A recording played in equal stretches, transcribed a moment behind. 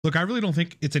Look, I really don't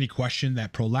think it's any question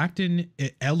that prolactin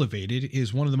elevated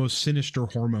is one of the most sinister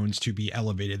hormones to be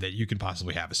elevated that you can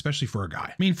possibly have, especially for a guy.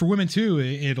 I mean, for women too,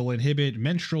 it'll inhibit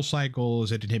menstrual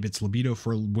cycles. It inhibits libido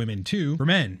for women too. For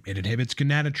men, it inhibits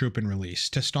gonadotropin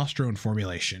release, testosterone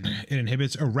formulation. It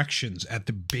inhibits erections at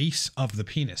the base of the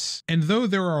penis. And though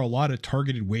there are a lot of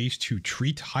targeted ways to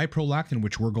treat high prolactin,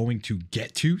 which we're going to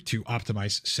get to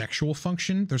optimize sexual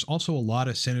function, there's also a lot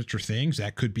of sinister things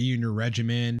that could be in your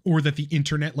regimen or that the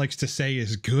internet likes to say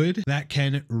is good that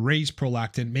can raise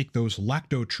prolactin, make those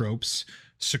lactotropes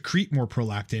secrete more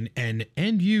prolactin, and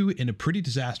end you in a pretty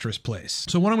disastrous place.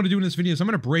 So what I'm going to do in this video is I'm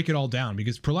going to break it all down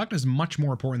because prolactin is much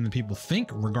more important than people think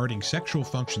regarding sexual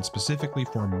function, specifically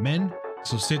for men.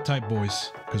 So sit tight,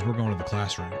 boys, because we're going to the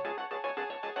classroom.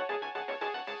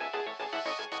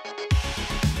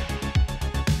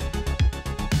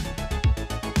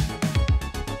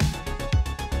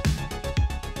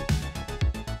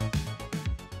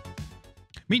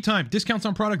 Meantime, discounts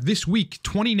on product this week.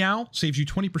 20 now saves you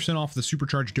 20% off the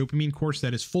supercharged dopamine course.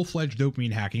 That is full-fledged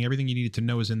dopamine hacking. Everything you needed to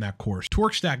know is in that course.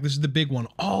 Torque Stack, this is the big one.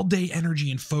 All day energy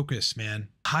and focus, man.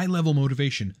 High-level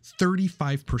motivation,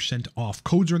 35% off.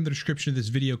 Codes are in the description of this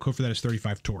video. Code for that is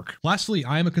 35Torque. Lastly,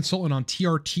 I am a consultant on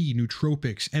TRT,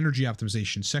 nootropics, energy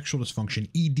optimization, sexual dysfunction,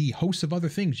 ED, hosts of other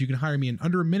things. You can hire me in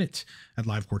under a minute at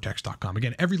livecortex.com.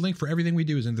 Again, every link for everything we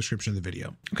do is in the description of the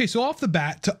video. Okay, so off the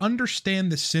bat, to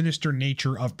understand the sinister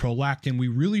nature of prolactin, we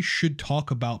really should talk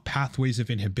about pathways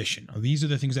of inhibition. These are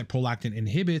the things that prolactin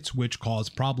inhibits, which cause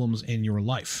problems in your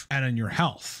life and in your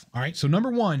health. All right, so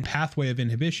number one pathway of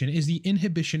inhibition is the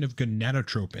inhibition of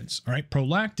gonadotropins. All right,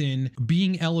 prolactin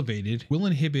being elevated will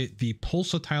inhibit the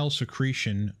pulsatile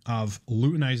secretion of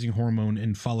luteinizing hormone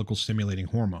and follicle stimulating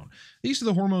hormone. These are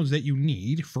the hormones that you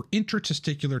need for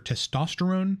intratesticular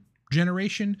testosterone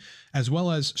generation, as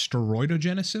well as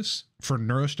steroidogenesis for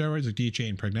neurosteroids like DHA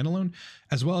and pregnenolone,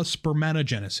 as well as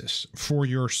spermatogenesis for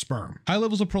your sperm. High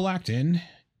levels of prolactin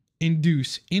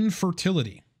induce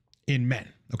infertility in men.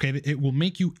 Okay, it will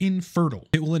make you infertile.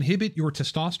 It will inhibit your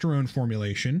testosterone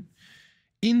formulation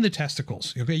in the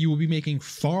testicles. Okay, you will be making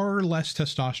far less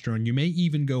testosterone. You may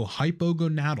even go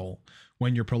hypogonadal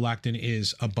when your prolactin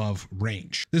is above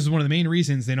range. This is one of the main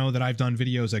reasons they know that I've done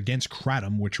videos against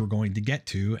kratom, which we're going to get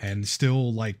to, and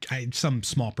still like some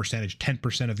small percentage,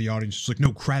 10% of the audience is like,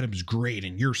 no, kratom's great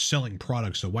and you're selling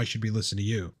products, so why should we listen to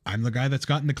you? I'm the guy that's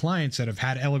gotten the clients that have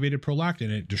had elevated prolactin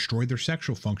and it destroyed their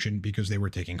sexual function because they were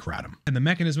taking kratom. And the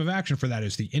mechanism of action for that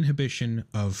is the inhibition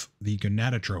of the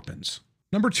gonadotropins.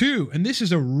 Number two, and this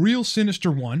is a real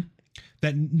sinister one,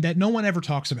 that no one ever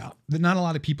talks about, that not a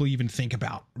lot of people even think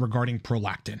about regarding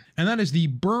prolactin. And that is the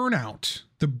burnout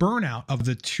of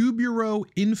the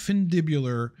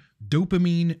tuberoinfundibular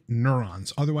dopamine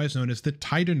neurons, otherwise known as the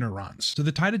neurons. So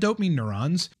the dopamine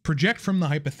neurons project from the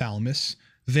hypothalamus.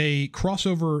 They cross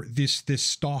over this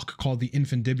stalk called the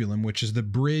infundibulum, which is the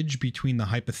bridge between the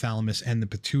hypothalamus and the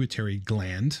pituitary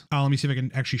gland. Let me see if I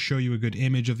can actually show you a good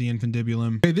image of the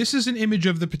infundibulum. Okay, this is an image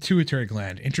of the pituitary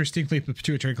gland. Interestingly, the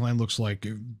pituitary gland looks like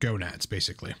gonads,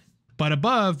 basically. But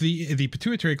above the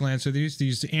pituitary gland, so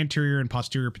these anterior and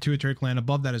posterior pituitary gland,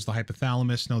 above that is the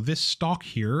hypothalamus. Now this stalk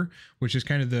here, which is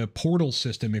kind of the portal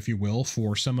system, if you will,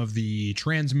 for some of the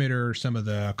transmitter, some of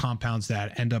the compounds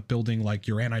that end up building like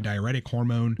your antidiuretic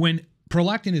hormone. When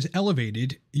prolactin is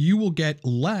elevated, you will get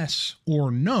less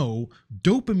or no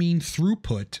dopamine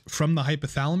throughput from the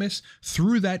hypothalamus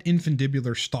through that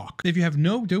infundibular stalk. If you have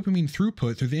no dopamine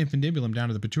throughput through the infundibulum down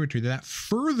to the pituitary, that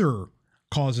further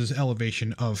causes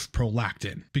elevation of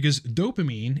prolactin, because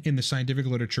dopamine in the scientific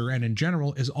literature and in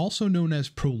general is also known as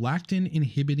prolactin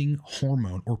inhibiting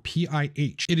hormone, or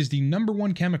PIH. It is the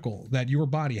 #1 chemical that your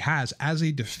body has as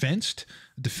a defense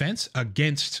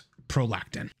against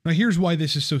prolactin. Now here's why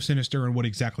this is so sinister and what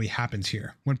exactly happens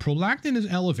here. When prolactin is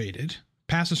elevated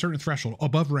past a certain threshold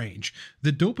above range,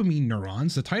 the dopamine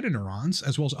neurons, the neurons,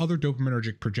 as well as other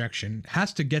dopaminergic projection,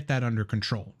 has to get that under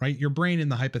control, right? Your brain in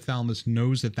the hypothalamus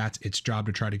knows that that's its job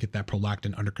to try to get that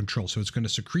prolactin under control. So it's going to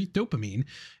secrete dopamine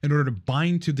in order to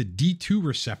bind to the D2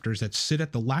 receptors that sit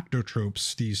at the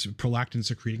lactotropes, these prolactin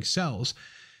secreting cells,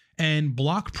 and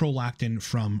block prolactin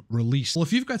from release. Well,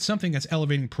 if you've got something that's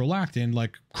elevating prolactin,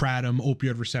 like kratom,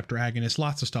 opioid receptor agonist,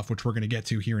 lots of stuff, which we're going to get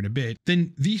to here in a bit,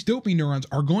 then these dopamine neurons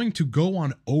are going to go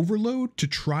on overload to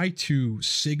try to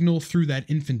signal through that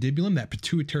infundibulum, that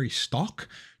pituitary stalk,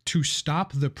 to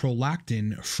stop the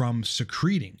prolactin from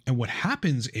secreting. And what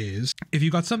happens is, if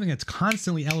you've got something that's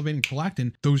constantly elevating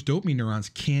prolactin, those dopamine neurons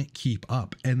can't keep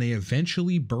up and they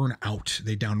eventually burn out.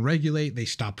 They downregulate, they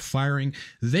stop firing.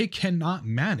 They cannot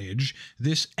manage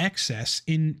this excess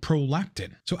in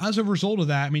prolactin. So as a result of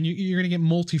that, I mean, you're going to get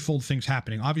multifold things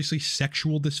happening. Obviously,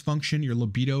 sexual dysfunction, your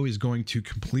libido is going to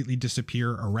completely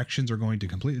disappear. Erections are going to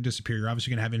completely disappear. You're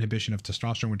obviously going to have inhibition of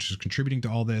testosterone, which is contributing to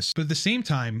all this. But at the same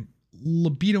time,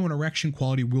 libido and erection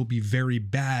quality will be very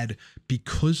bad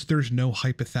because there's no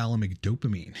hypothalamic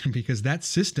dopamine, because that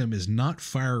system is not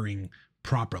firing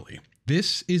properly.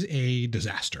 This is a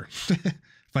disaster.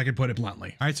 If I could put it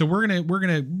bluntly. All right, so we're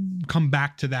gonna come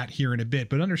back to that here in a bit,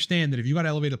 but understand that if you got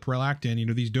elevated prolactin, you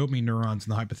know, these dopamine neurons in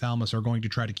the hypothalamus are going to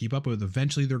try to keep up with.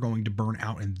 Eventually, they're going to burn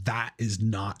out, and that is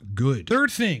not good.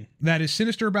 Third thing that is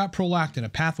sinister about prolactin, a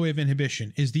pathway of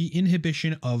inhibition, is the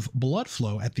inhibition of blood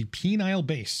flow at the penile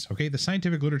base. Okay, the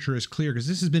scientific literature is clear because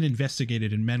this has been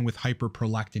investigated in men with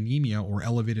hyperprolactinemia or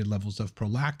elevated levels of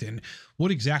prolactin.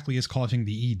 What exactly is causing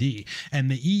the ED?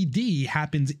 And the ED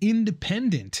happens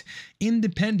independent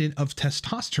of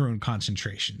testosterone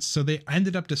concentrations. So they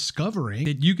ended up discovering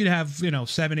that you could have, you know,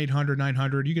 700, 800,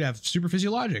 900, you could have super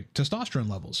physiologic testosterone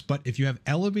levels. But if you have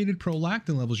elevated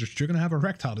prolactin levels, you're going to have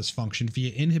erectile dysfunction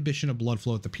via inhibition of blood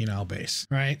flow at the penile base,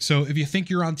 right? So if you think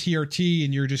you're on TRT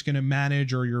and you're just going to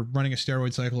manage, or you're running a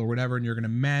steroid cycle or whatever, and you're going to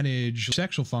manage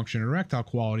sexual function and erectile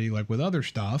quality, like with other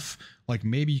stuff, like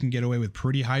maybe you can get away with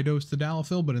pretty high dose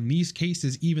tadalafil, but in these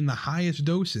cases, even the highest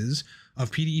doses of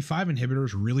PDE5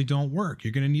 inhibitors really don't work.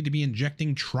 You're going to need to be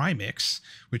injecting trimix,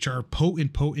 which are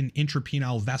potent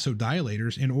intrapenile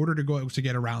vasodilators, in order to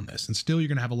get around this. And still, you're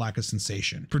going to have a lack of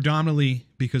sensation, predominantly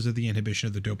because of the inhibition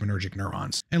of the dopaminergic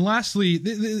neurons. And lastly,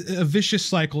 a vicious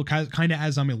cycle, kind of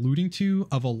as I'm alluding to,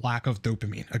 of a lack of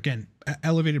dopamine. Again,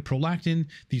 elevated prolactin,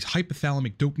 these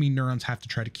hypothalamic dopamine neurons have to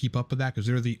try to keep up with that because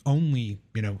they're the only,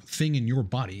 you know, thing in your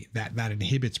body that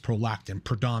inhibits prolactin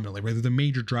predominantly, right? They're the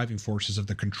major driving forces of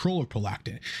the control of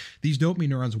prolactin. These dopamine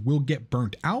neurons will get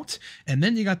burnt out, and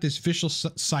then you got this vicious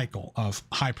cycle of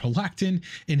high prolactin,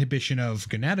 inhibition of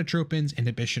gonadotropins,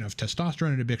 inhibition of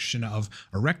testosterone, inhibition of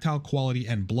erectile quality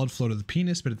and blood flow to the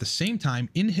penis, but at the same time,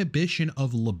 inhibition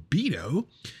of libido,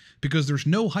 because there's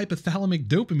no hypothalamic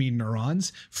dopamine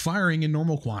neurons firing in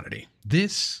normal quantity.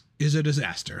 This is a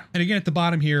disaster. And again, at the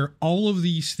bottom here, all of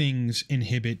these things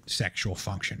inhibit sexual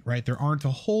function, right? There aren't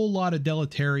a whole lot of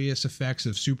deleterious effects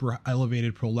of super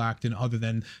elevated prolactin other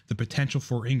than the potential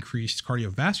for increased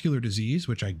cardiovascular disease,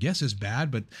 which I guess is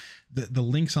bad, but the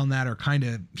links on that are kind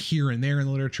of here and there in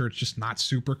the literature. It's just not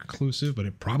super conclusive, but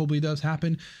it probably does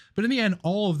happen. But in the end,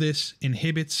 all of this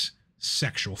inhibits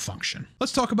sexual function.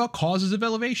 Let's talk about causes of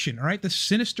elevation. All right, the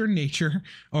sinister nature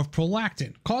of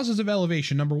prolactin. Causes of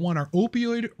elevation, number one, are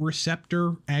opioid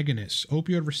receptor agonists.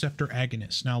 Opioid receptor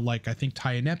agonists. Now, like I think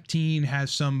tianeptine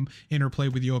has some interplay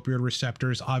with the opioid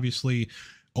receptors. Obviously,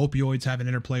 opioids have an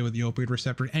interplay with the opioid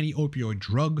receptor. Any opioid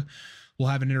drug will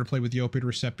have an interplay with the opioid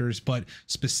receptors, but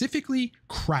specifically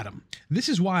kratom. This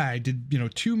is why I did, you know,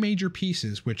 two major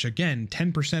pieces, which again,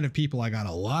 10% of people I got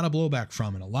a lot of blowback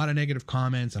from, and a lot of negative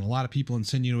comments, and a lot of people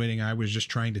insinuating I was just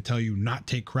trying to tell you not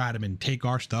take kratom and take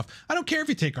our stuff. I don't care if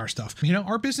you take our stuff. You know,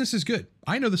 our business is good.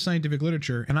 I know the scientific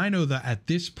literature, and I know that at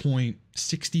this point,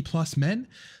 60 plus men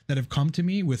that have come to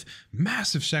me with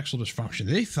massive sexual dysfunction,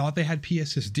 they thought they had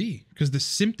PSSD because the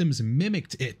symptoms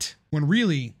mimicked it, when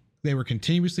really they were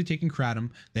continuously taking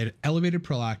kratom. They had elevated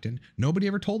prolactin. Nobody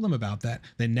ever told them about that.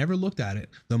 They never looked at it.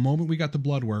 The moment we got the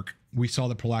blood work, we saw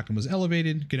that prolactin was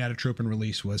elevated, gonadotropin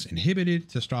release was inhibited,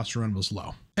 testosterone was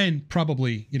low. And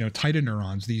probably, you know, tighter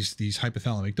neurons, these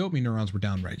hypothalamic dopamine neurons were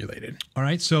downregulated. All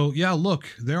right, so yeah, look,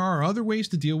 there are other ways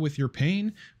to deal with your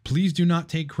pain. Please do not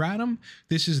take kratom.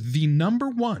 This is the number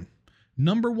one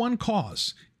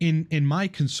cause in my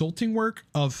consulting work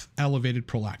of elevated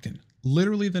prolactin.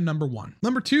 Literally the number one.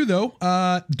 Number two, though,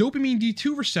 dopamine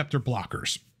D2 receptor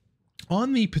blockers.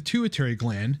 On the pituitary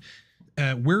gland,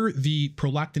 where the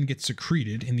prolactin gets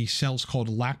secreted in these cells called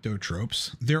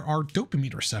lactotropes, there are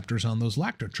dopamine receptors on those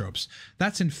lactotropes.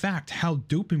 That's in fact how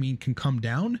dopamine can come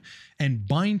down and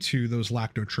bind to those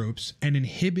lactotropes and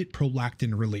inhibit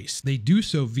prolactin release. They do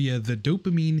so via the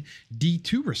dopamine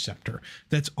D2 receptor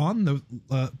that's on the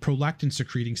prolactin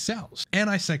secreting cells.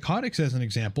 Antipsychotics, as an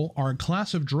example, are a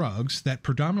class of drugs that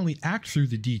predominantly act through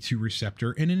the D2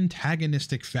 receptor in an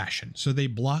antagonistic fashion. So they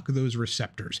block those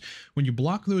receptors. When you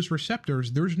block those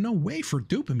receptors, there's no way for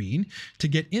dopamine to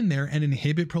get in there and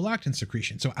inhibit prolactin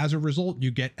secretion. So as a result, you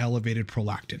get elevated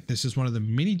prolactin. This is one of the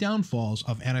many downfalls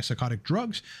of antipsychotic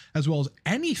drugs, as well as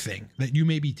anything that you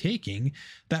may be taking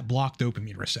that block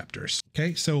dopamine receptors.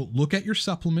 Okay, so look at your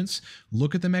supplements,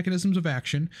 look at the mechanisms of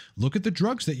action, look at the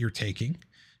drugs that you're taking,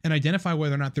 and identify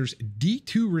whether or not there's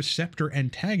D2 receptor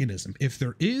antagonism. If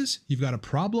there is, you've got a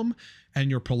problem, and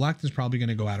your prolactin is probably going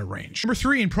to go out of range. Number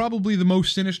 3, and probably the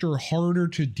most sinister or harder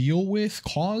to deal with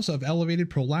cause of elevated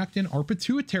prolactin are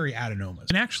pituitary adenomas.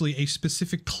 And actually a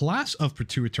specific class of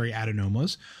pituitary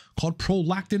adenomas called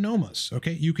prolactinomas.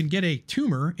 Okay, you can get a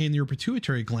tumor in your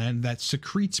pituitary gland that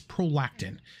secretes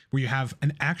prolactin, where you have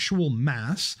an actual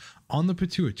mass on the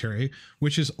pituitary,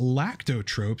 which is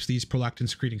lactotropes, these prolactin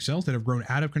secreting cells that have grown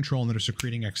out of control and that are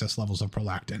secreting excess levels of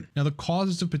prolactin. Now, the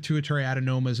causes of pituitary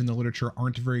adenomas in the literature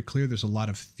aren't very clear. There's a lot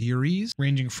of theories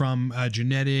ranging from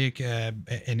genetic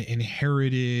and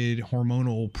inherited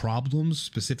hormonal problems,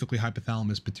 specifically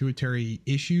hypothalamus pituitary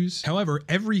issues. However,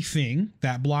 everything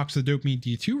that blocks the dopamine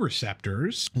D2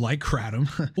 receptors, like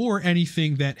kratom, or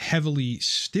anything that heavily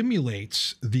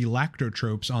stimulates the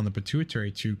lactotropes on the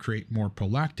pituitary to create more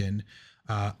prolactin,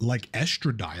 like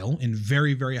estradiol in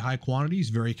very, very high quantities,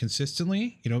 very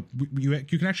consistently. You know,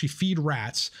 you can actually feed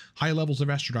rats high levels of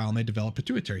estradiol and they develop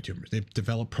pituitary tumors. They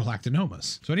develop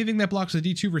prolactinomas. So anything that blocks the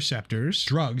D2 receptors,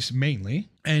 drugs mainly,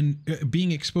 and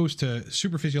being exposed to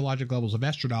super physiologic levels of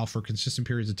estradiol for consistent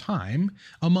periods of time,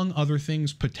 among other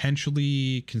things,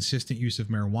 potentially consistent use of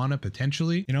marijuana,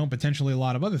 potentially a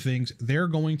lot of other things, they're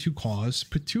going to cause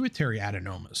pituitary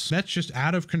adenomas. That's just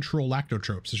out of control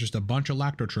lactotropes. It's just a bunch of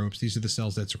lactotropes. These are the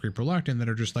cells that secrete prolactin that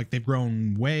are just like they've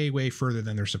grown way, way further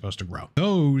than they're supposed to grow.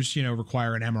 Those,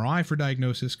 require an MRI for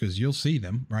diagnosis because you'll see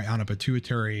them, right? On a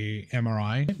pituitary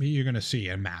MRI, you're going to see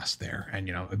a mass there. And,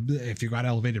 if you've got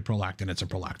elevated prolactin, it's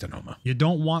a prolactinoma. You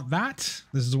don't want that.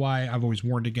 This is why I've always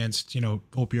warned against,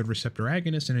 opioid receptor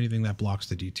agonists and anything that blocks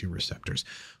the D2 receptors.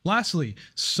 Lastly,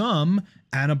 some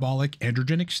anabolic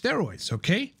androgenic steroids,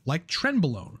 okay? Like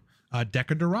trenbolone,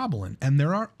 decadurabolin, and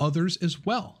there are others as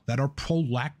well that are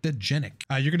prolactogenic.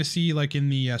 You're going to see, like in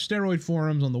the steroid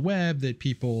forums on the web, that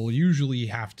people usually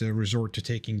have to resort to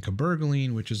taking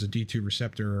cabergoline, which is a D2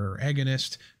 receptor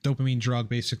agonist, dopamine drug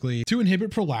basically, to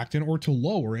inhibit prolactin or to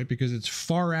lower it because it's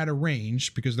far out of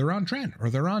range because they're on tren or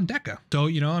they're on deca. So,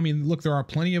 look, there are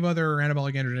plenty of other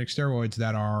anabolic androgenic steroids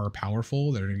that are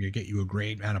powerful, that are going to get you a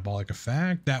great anabolic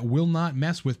effect, that will not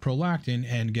mess with prolactin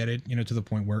and get it, to the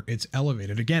point where it's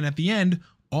elevated. Again, at the end,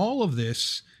 all of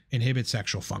this inhibits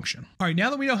sexual function. All right, now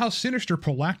that we know how sinister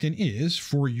prolactin is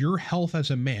for your health as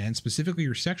a man, specifically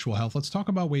your sexual health, let's talk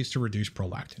about ways to reduce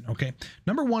prolactin, okay?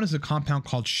 Number 1 is a compound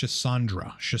called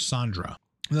Schisandra.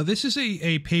 Now, this is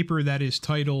a paper that is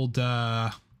titled,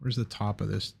 where's the top of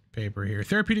this paper here?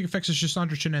 Therapeutic effects of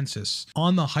Schisandra chinensis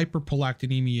on the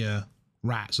hyperprolactinemia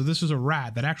rat. So this is a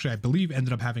rat that actually, I believe,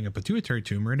 ended up having a pituitary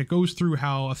tumor, and it goes through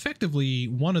how effectively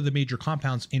one of the major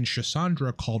compounds in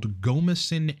Schisandra called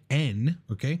gomycin N,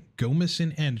 okay?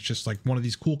 Gomycin N, it's just like one of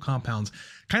these cool compounds,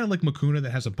 kind of like mucuna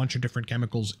that has a bunch of different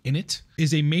chemicals in it,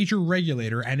 is a major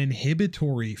regulator and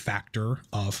inhibitory factor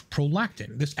of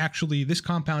prolactin. This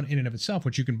compound in and of itself,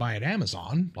 which you can buy at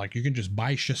Amazon, like you can just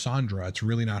buy Schisandra, it's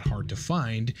really not hard to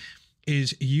find,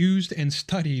 is used and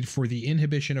studied for the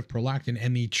inhibition of prolactin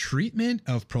and the treatment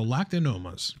of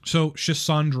prolactinomas. So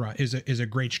Schisandra is a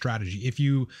great strategy. If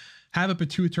you have a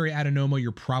pituitary adenoma,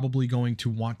 you're probably going to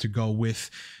want to go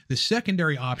with the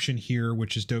secondary option here,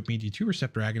 which is dopamine D2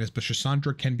 receptor agonist, but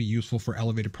Schisandra can be useful for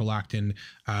elevated prolactin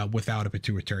without a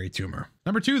pituitary tumor.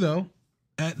 Number 2, though,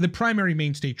 the primary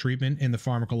mainstay treatment in the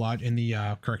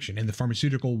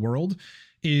pharmaceutical world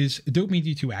is dopamine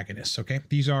D2 agonists, okay?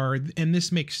 These are, and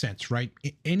this makes sense, right?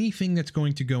 Anything that's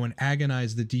going to go and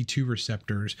agonize the D2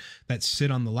 receptors that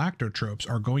sit on the lactotropes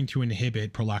are going to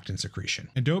inhibit prolactin secretion.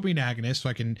 And dopamine agonists,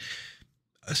 like in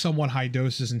somewhat high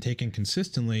doses and taken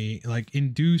consistently, like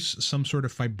induce some sort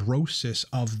of fibrosis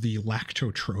of the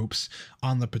lactotropes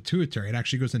on the pituitary. It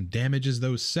actually goes and damages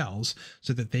those cells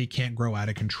so that they can't grow out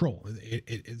of control.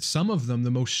 Some of them, the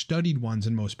most studied ones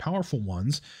and most powerful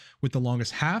ones with the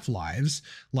longest half-lives,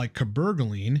 like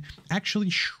cabergoline, actually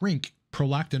shrink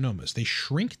prolactinomas. They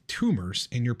shrink tumors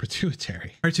in your pituitary.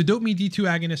 All right, so dopamine D2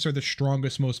 agonists are the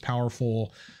strongest, most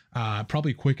powerful,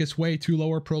 probably quickest way to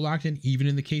lower prolactin. Even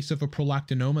in the case of a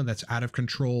prolactinoma that's out of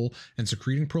control and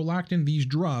secreting prolactin, these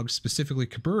drugs, specifically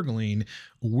cabergoline,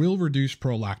 will reduce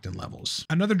prolactin levels.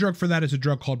 Another drug for that is a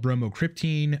drug called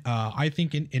bromocriptine. I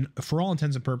think for all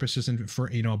intents and purposes, and for,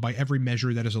 by every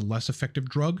measure, that is a less effective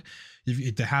drug.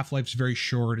 The half-life's very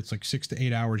short. It's like 6 to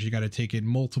 8 hours. You got to take it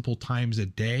multiple times a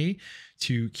day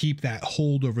to keep that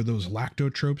hold over those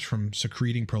lactotropes from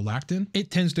secreting prolactin. It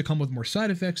tends to come with more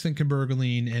side effects than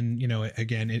cabergoline, And, you know,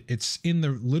 again, it's in the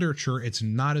literature, it's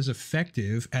not as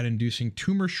effective at inducing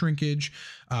tumor shrinkage,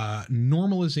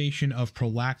 normalization of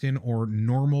prolactin or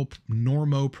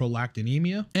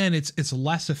normoprolactinemia, and it's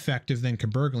less effective than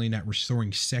cabergoline at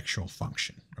restoring sexual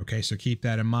function. Okay, so keep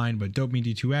that in mind. But dopamine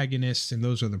D2 agonists, and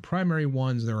those are the primary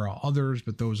ones. There are others,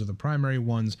 but those are the primary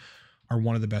ones, are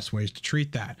one of the best ways to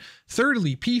treat that.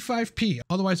 Thirdly, P5P,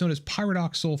 otherwise known as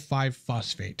pyridoxal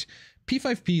 5-phosphate.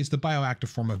 P5P is the bioactive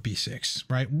form of B6,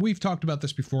 right? We've talked about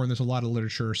this before, and there's a lot of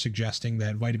literature suggesting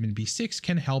that vitamin B6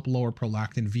 can help lower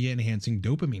prolactin via enhancing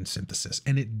dopamine synthesis,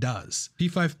 and it does.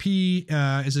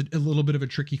 P5P is a little bit of a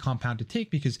tricky compound to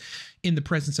take because in the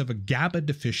presence of a GABA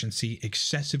deficiency,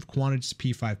 excessive quantities of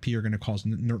P5P are going to cause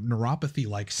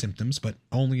neuropathy-like symptoms, but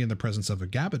only in the presence of a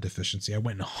GABA deficiency. I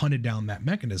went and hunted down that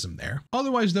mechanism there.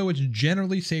 Otherwise, though, it's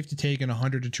generally safe to take in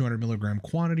 100 to 200 milligram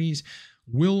quantities.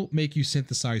 Will make you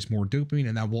synthesize more dopamine,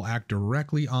 and that will act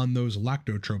directly on those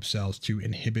lactotrope cells to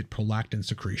inhibit prolactin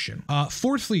secretion.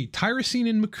 Fourthly, tyrosine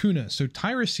and mucuna. So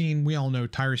tyrosine, we all know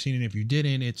tyrosine, and if you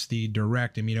didn't, it's the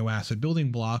direct amino acid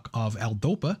building block of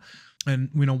L-DOPA.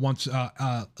 And we know once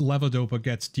levodopa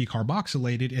gets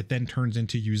decarboxylated, it then turns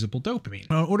into usable dopamine.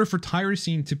 Now, in order for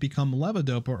tyrosine to become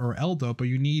levodopa or L-DOPA,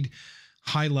 you need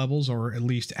high levels or at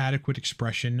least adequate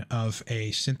expression of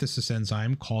a synthesis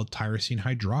enzyme called tyrosine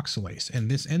hydroxylase. And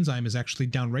this enzyme is actually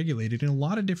downregulated in a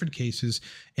lot of different cases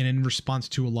and in response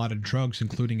to a lot of drugs,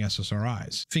 including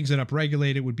SSRIs. Things that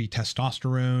upregulate it would be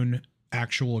testosterone,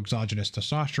 actual exogenous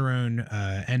testosterone,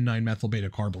 N9-methyl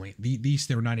beta-carboline. These,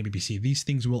 they're 9-MeBC. These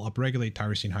things will upregulate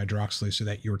tyrosine hydroxylase so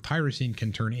that your tyrosine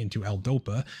can turn into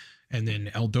L-DOPA. And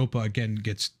then L-DOPA again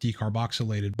gets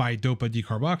decarboxylated by dopa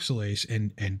decarboxylase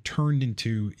and turned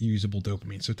into usable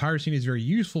dopamine. So tyrosine is very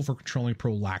useful for controlling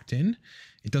prolactin.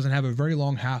 It doesn't have a very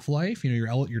long half-life. You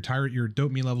know, your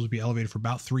dopamine levels will be elevated for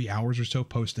about 3 hours or so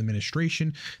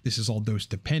post-administration. This is all dose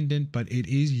dependent, but it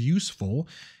is useful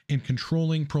in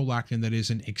controlling prolactin that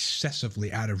isn't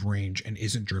excessively out of range and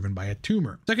isn't driven by a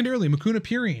tumor. Secondarily,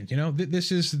 mucunapurines. You know, this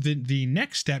is the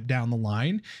next step down the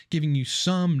line, giving you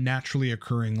some naturally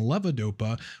occurring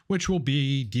levodopa, which will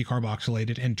be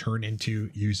decarboxylated and turn into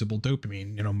usable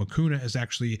dopamine. You know, mucuna is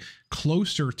actually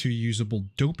closer to usable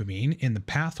dopamine in the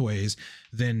pathways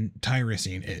than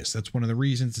tyrosine is. That's one of the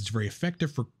reasons it's very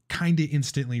effective for kind of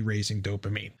instantly raising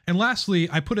dopamine. And lastly,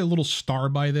 I put a little star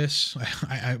by this.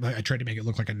 I tried to make it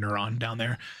look like a neuron down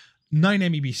there.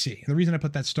 9-MeBC. The reason I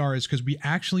put that star is because we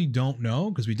actually don't know,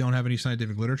 because we don't have any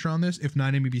scientific literature on this, if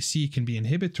 9-MeBC can be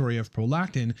inhibitory of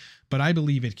prolactin, but I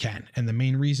believe it can. And the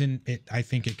main reason I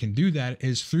think it can do that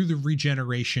is through the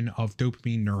regeneration of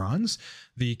dopamine neurons,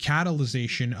 the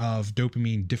catalyzation of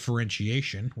dopamine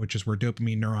differentiation, which is where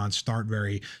dopamine neurons start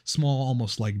very small,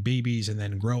 almost like babies, and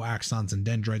then grow axons and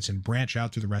dendrites and branch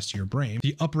out through the rest of your brain.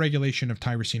 The upregulation of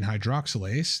tyrosine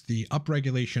hydroxylase, the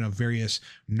upregulation of various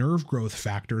nerve growth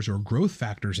factors or growth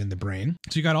factors in the brain.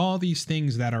 So you got all these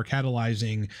things that are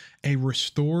catalyzing a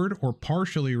restored or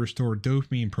partially restored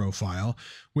dopamine profile,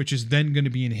 which is then going to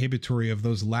be inhibitory of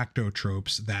those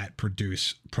lactotropes that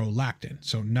produce prolactin.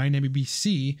 So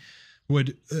 9-MeBC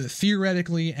would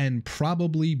theoretically and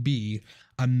probably be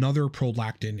another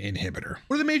prolactin inhibitor.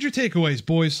 What are the major takeaways,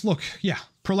 boys? Look, yeah,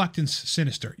 prolactin's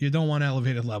sinister. You don't want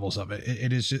elevated levels of it.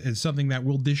 It's something that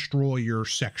will destroy your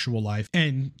sexual life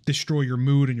and destroy your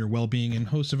mood and your well-being and a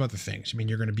host of other things. I mean,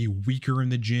 you're going to be weaker in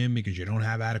the gym because you don't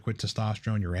have adequate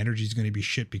testosterone. Your energy is going to be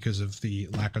shit because of the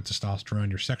lack of testosterone.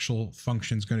 Your sexual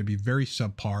function is going to be very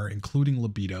subpar, including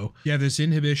libido. You have this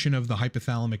inhibition of the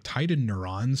hypothalamic Titin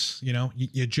neurons. You know,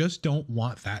 you just don't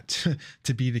want that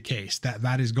to be the case.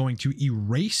 That is going to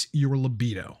erase your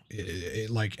libido.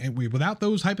 Without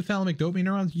those hypothalamic dopamine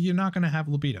neurons, you're not going to have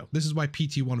libido. This is why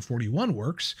PT141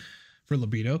 works for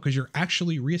libido, because you're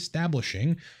actually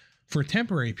reestablishing for a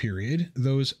temporary period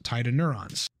those Titin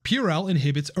neurons. PRL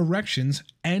inhibits erections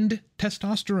and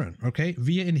testosterone, okay,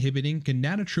 via inhibiting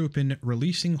gonadotropin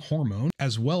releasing hormone,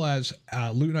 as well as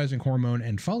luteinizing hormone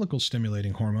and follicle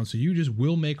stimulating hormone. So you just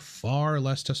will make far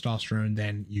less testosterone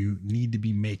than you need to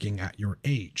be making at your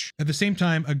age. At the same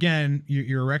time, again,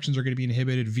 your erections are going to be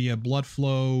inhibited via blood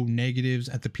flow negatives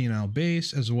at the penile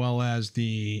base, as well as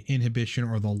the inhibition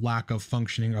or the lack of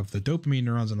functioning of the dopamine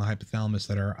neurons in the hypothalamus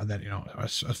that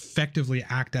effectively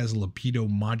act as libido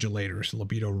modulators,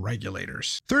 libido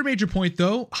regulators. Third major point,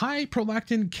 though, high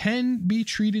prolactin can be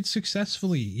treated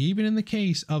successfully, even in the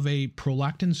case of a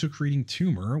prolactin secreting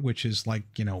tumor, which is like,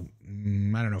 I don't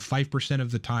know, 5%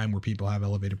 of the time where people have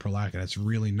elevated prolactin. It's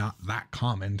really not that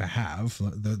common to have.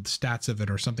 The stats of it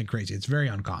are something crazy. It's very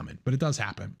uncommon, but it does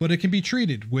happen. But it can be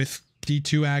treated with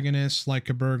D2 agonists like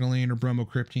cabergoline or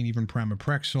bromocriptine, even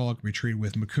pramipexole can be treated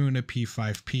with mucuna,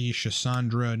 P5P,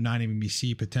 Schisandra,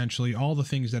 9-MeC potentially, all the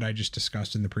things that I just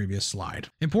discussed in the previous slide.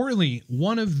 Importantly,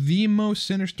 one of the most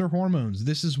sinister hormones.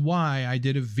 This is why I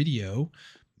did a video,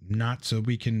 not so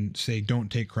we can say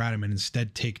don't take kratom and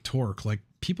instead take torque. Like,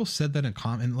 people said that in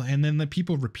comment, and then the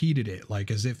people repeated it like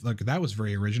as if like that was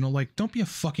very original. Like, don't be a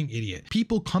fucking idiot.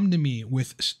 People come to me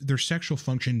with their sexual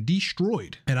function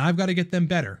destroyed, and I've got to get them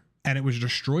better. And it was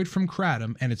destroyed from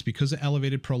kratom, and it's because of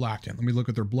elevated prolactin. Let me look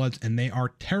at their bloods, and they are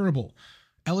terrible.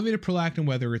 Elevated prolactin,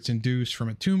 whether it's induced from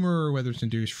a tumor, or whether it's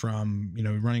induced from, you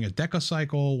know, running a DECA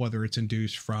cycle, whether it's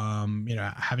induced from, you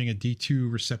know, having a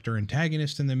D2 receptor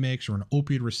antagonist in the mix or an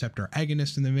opioid receptor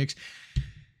agonist in the mix.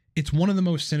 It's one of the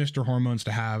most sinister hormones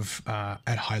to have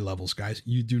at high levels, guys.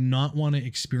 You do not want to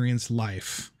experience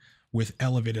life with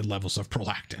elevated levels of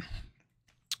prolactin.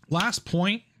 Last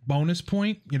point, bonus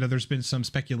point, you know, there's been some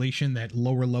speculation that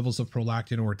lower levels of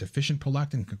prolactin or deficient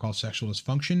prolactin can cause sexual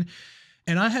dysfunction.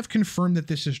 And I have confirmed that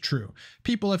this is true.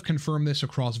 People have confirmed this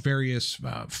across various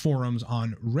forums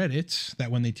on Reddit, that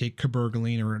when they take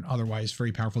cabergoline or an otherwise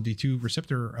very powerful D2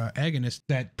 receptor agonist,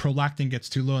 that prolactin gets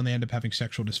too low and they end up having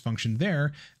sexual dysfunction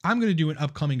there. I'm going to do an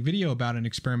upcoming video about an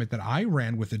experiment that I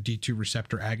ran with a D2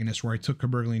 receptor agonist where I took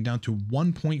cabergoline down to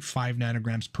 1.5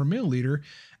 nanograms per milliliter,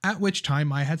 at which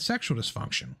time I had sexual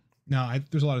dysfunction. Now,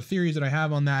 there's a lot of theories that I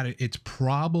have on that. It's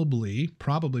probably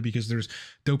because there's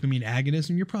dopamine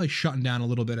agonism. You're probably shutting down a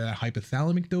little bit of that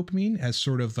hypothalamic dopamine as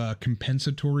sort of a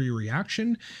compensatory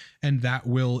reaction, and that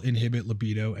will inhibit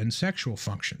libido and sexual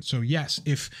function. So yes,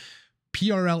 if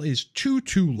PRL is too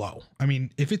low, I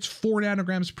mean, if it's 4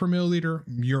 nanograms per milliliter,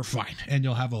 you're fine, and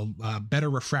you'll have a better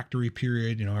refractory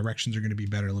period. You know, erections are going to be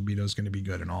better, libido is going to be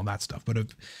good, and all that stuff. But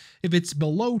if it's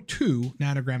below 2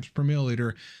 nanograms per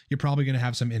milliliter, you're probably going to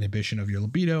have some inhibition of your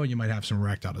libido, and you might have some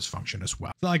erectile dysfunction as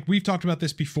well. Like, we've talked about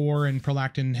this before, and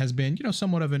prolactin has been, you know,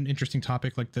 somewhat of an interesting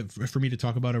topic, like for me to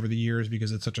talk about over the years,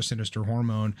 because it's such a sinister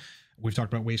hormone. We've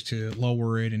talked about ways to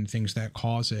lower it and things that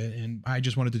cause it. And I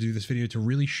just wanted to do this video to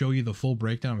really show you the full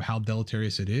breakdown of how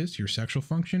deleterious it is to your sexual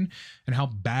function and how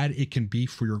bad it can be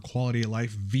for your quality of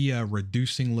life via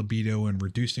reducing libido and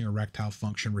reducing erectile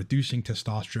function, reducing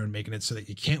testosterone, making it so that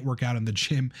you can't work out in the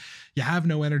gym. You have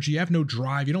no energy, you have no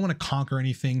drive, you don't want to conquer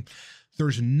anything.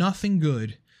 There's nothing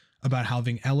good about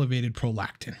having elevated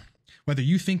prolactin. Whether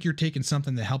you think you're taking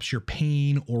something that helps your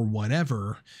pain or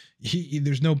whatever,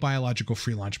 there's no biological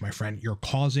free lunch, my friend. You're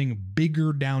causing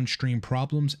bigger downstream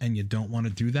problems, and you don't want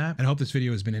to do that. And I hope this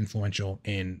video has been influential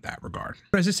in that regard.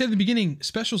 But as I said at the beginning,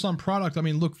 specials on product. I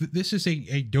mean, look, this is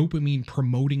a dopamine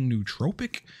promoting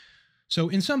nootropic. So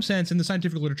in some sense, and the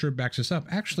scientific literature backs this up,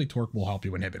 actually torque will help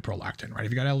you inhibit prolactin, right?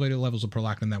 If you got elevated levels of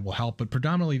prolactin, that will help. But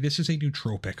predominantly, this is a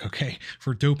nootropic, okay?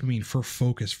 For dopamine, for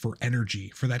focus, for energy,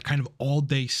 for that kind of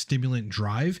all-day stimulant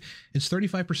drive. It's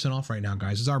 35% off right now,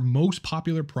 guys. It's our most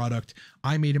popular product.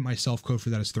 I made it myself. Code for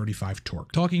that is 35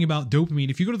 torque. Talking about dopamine,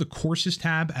 if you go to the courses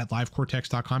tab at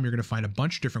livecortex.com, you're going to find a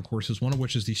bunch of different courses, one of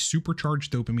which is the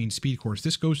Supercharged Dopamine Speed course.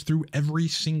 This goes through every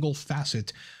single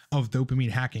facet of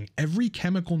dopamine hacking, every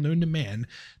chemical known to man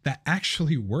that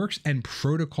actually works, and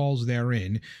protocols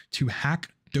therein to hack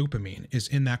dopamine is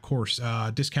in that course.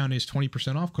 Discount is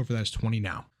 20% off. Code for that is 20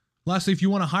 now. Lastly, if you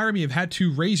want to hire me, I've had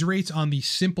to raise rates on the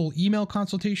simple email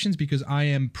consultations because I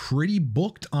am pretty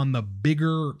booked on the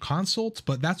bigger consults,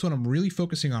 but that's what I'm really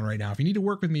focusing on right now. If you need to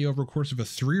work with me over a course of a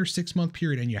 3 or 6 month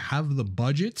period and you have the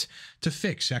budget to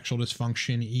fix sexual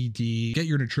dysfunction, ED, get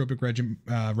your nootropic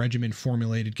regimen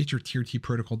formulated, get your Tier T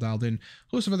protocol dialed in,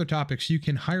 a host of other topics, you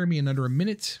can hire me in under a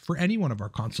minute for any one of our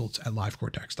consults at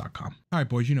livecortex.com. All right,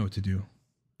 boys, you know what to do,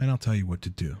 and I'll tell you what to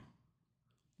do.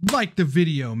 Like the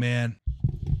video, man.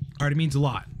 All right, it means a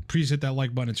lot. Please hit that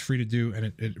like button. It's free to do,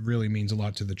 and it really means a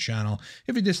lot to the channel.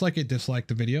 If you dislike it, dislike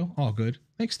the video. All good.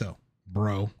 Thanks, though,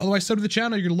 bro. Otherwise, sub to the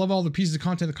channel. You're going to love all the pieces of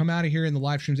content that come out of here in the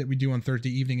live streams that we do on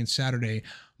Thursday evening and Saturday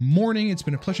morning. It's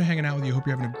been a pleasure hanging out with you. Hope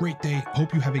you're having a great day.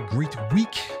 Hope you have a great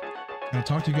week. And I'll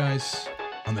talk to you guys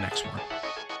on the next one.